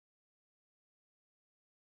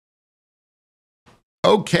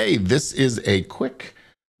Okay, this is a quick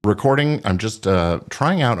recording. I'm just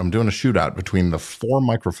trying out, I'm doing a shootout between the 4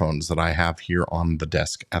 microphones that I have here on the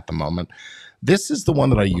desk at the moment. This is the one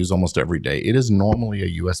that I use almost every day. It is normally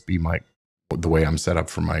a USB mic, the way I'm set up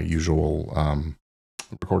for my usual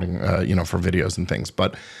recording, for videos and things.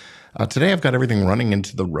 But today I've got everything running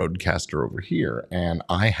into the Rodecaster over here. And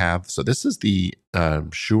I have, so this is the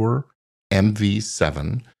Shure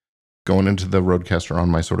MV7 going into the Rodecaster on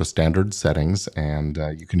my sort of standard settings, and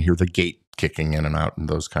you can hear the gate kicking in and out and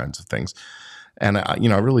those kinds of things. And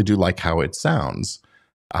I really do like how it sounds,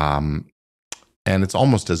 and it's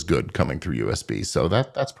almost as good coming through USB, so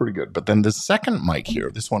that's pretty good. But then the second mic here,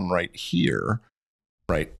 this one right here,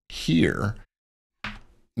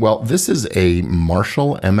 well, this is a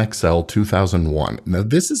Marshall MXL 2001. Now,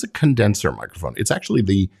 this is a condenser microphone. It's actually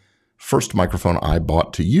the first microphone I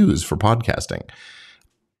bought to use for podcasting.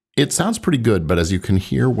 It sounds pretty good, but as you can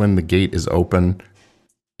hear when the gate is open,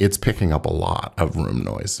 it's picking up a lot of room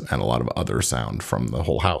noise and a lot of other sound from the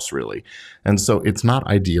whole house, really. And so it's not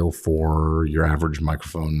ideal for your average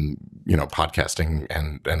microphone, podcasting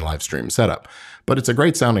and live stream setup. But it's a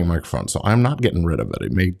great sounding microphone, so I'm not getting rid of it.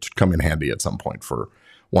 It may come in handy at some point for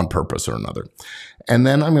one purpose or another. And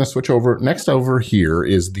then I'm going to switch over. Next over here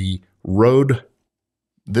is the Rode.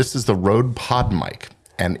 This is the Rode Pod mic.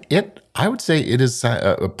 And I would say it is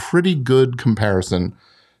a pretty good comparison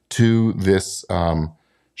to this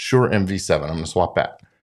Shure MV7. I'm going to swap back.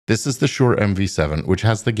 This is the Shure MV7, which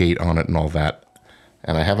has the gate on it and all that.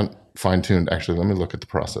 And I haven't fine-tuned. Actually, let me look at the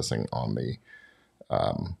processing on the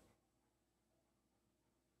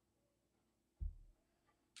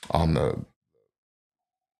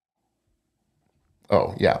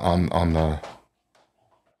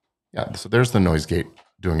so there's the noise gate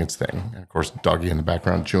doing its thing. And of course, Doggy in the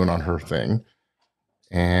background chewing on her thing.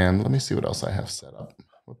 And let me see what else I have set up.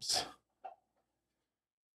 Whoops.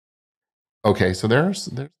 Okay, so there's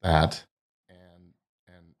that.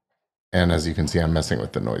 And as you can see, I'm messing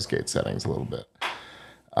with the noise gate settings a little bit.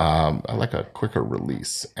 I like a quicker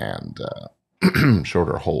release and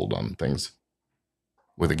shorter hold on things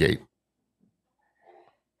with a gate.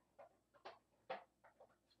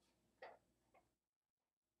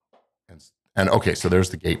 And okay, so there's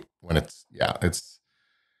the gate when it's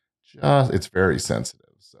very sensitive.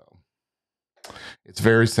 So it's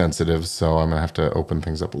very sensitive. So I'm gonna have to open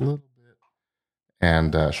things up a little bit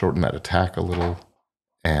and shorten that attack a little.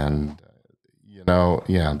 And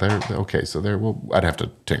okay. So I'd have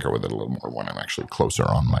to tinker with it a little more when I'm actually closer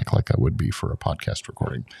on mic, like I would be for a podcast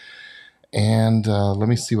recording. And let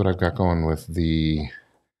me see what I've got going with the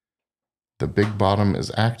big bottom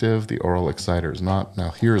is active. The oral exciter is not. Now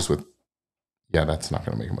here's with. Yeah, that's not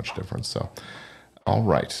going to make much difference. So, all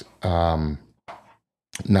right. Now I'm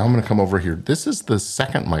going to come over here. This is the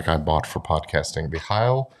second mic I bought for podcasting, the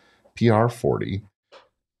Heil PR40.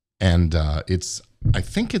 And I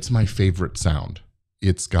think it's my favorite sound.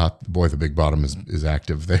 It's got, boy, the big bottom is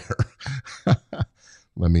active there.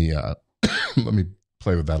 Let me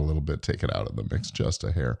play with that a little bit, take it out of the mix just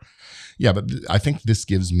a hair. Yeah, but I think this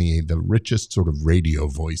gives me the richest sort of radio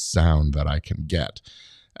voice sound that I can get.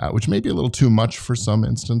 Which may be a little too much for some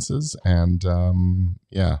instances. And I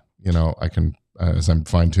can, as I'm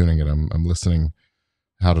fine tuning it, I'm listening.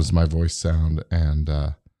 How does my voice sound? And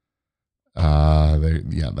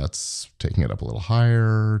that's taking it up a little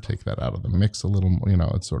higher. Take that out of the mix a little more.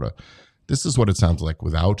 It's sort of, this is what it sounds like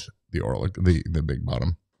without the oral, the big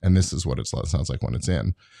bottom, and this is what it sounds like when it's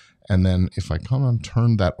in. And then if I come and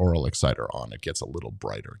turn that oral exciter on, it gets a little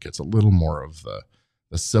brighter. It gets a little more of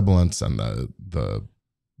the sibilance and the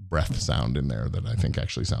breath sound in there that I think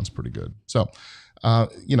actually sounds pretty good. So,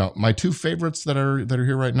 my two favorites that are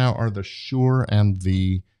here right now are the Shure and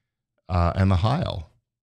the Heil.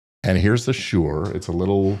 And here's the Shure. It's a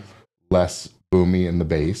little less boomy in the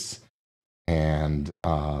bass, and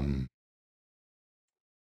I'm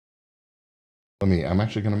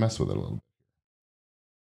actually going to mess with it a little bit.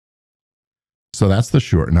 So that's the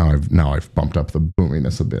Shure. Now I've bumped up the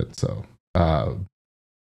boominess a bit. So.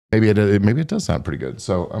 Maybe it does sound pretty good.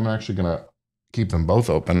 So I'm actually going to keep them both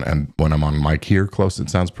open. And when I'm on mic here close, it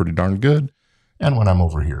sounds pretty darn good. And when I'm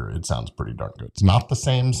over here, it sounds pretty darn good. It's not the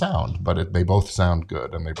same sound, but they both sound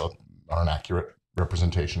good. And they both are an accurate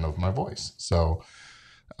representation of my voice. So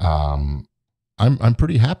I'm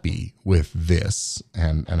pretty happy with this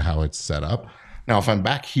and how it's set up. Now, if I'm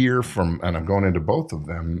back here and I'm going into both of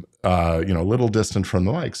them, a little distant from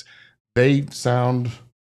the mics, they sound...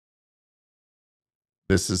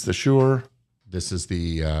 This is the Shure. This is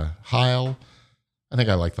the Heil. I think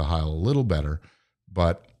I like the Heil a little better,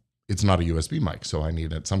 but it's not a USB mic, so I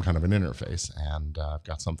need some kind of an interface. And I've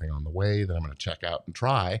got something on the way that I'm going to check out and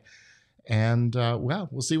try. And well,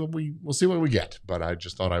 we'll see what we get. But I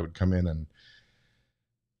just thought I would come in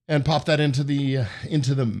and pop that into the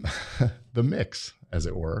the mix, as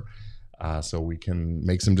it were, so we can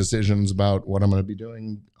make some decisions about what I'm going to be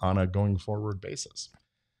doing on a going forward basis.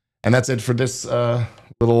 And that's it for this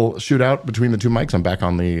little shootout between the two mics. I'm back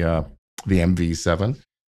on the MV7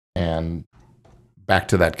 and back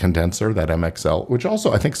to that condenser, that MXL, which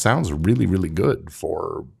also I think sounds really, really good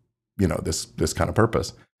for, this kind of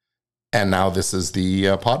purpose. And now this is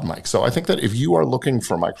the pod mic. So I think that if you are looking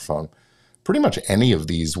for a microphone, pretty much any of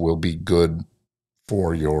these will be good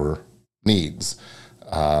for your needs.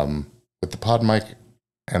 With the pod mic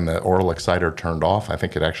and the oral exciter turned off, I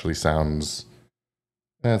think it actually sounds,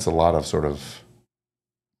 it's a lot of sort of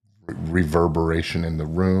reverberation in the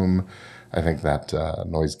room. I think that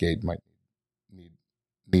noise gate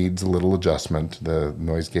needs a little adjustment. The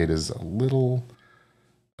noise gate is a little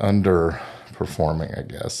underperforming, I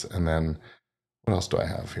guess. And then what else do I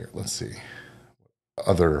have here? Let's see.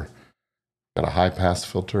 Got a high pass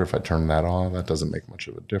filter. If I turn that on, that doesn't make much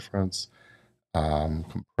of a difference.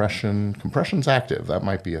 Compression's active. That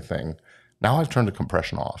might be a thing. Now I've turned the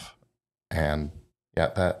compression off, and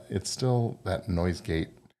yeah, it's still, that noise gate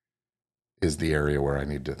is the area where I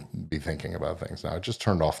need to be thinking about things. Now I just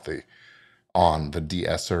turned off the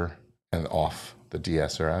de-esser and off the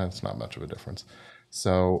de-esser. It's not much of a difference.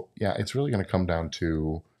 So yeah, it's really going to come down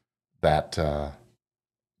to that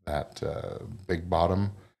big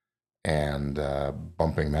bottom and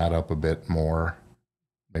bumping that up a bit more,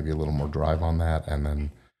 maybe a little more drive on that, and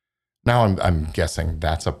then now I'm guessing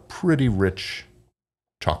that's a pretty rich,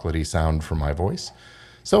 chocolatey sound for my voice.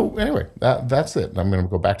 So anyway, that's it. I'm going to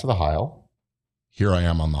go back to the Heil. Here I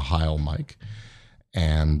am on the Heil mic,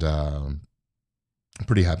 and I'm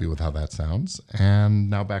pretty happy with how that sounds. And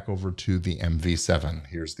now back over to the MV7.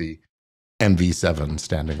 Here's the MV7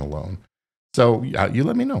 standing alone. So you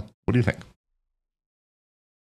let me know. What do you think?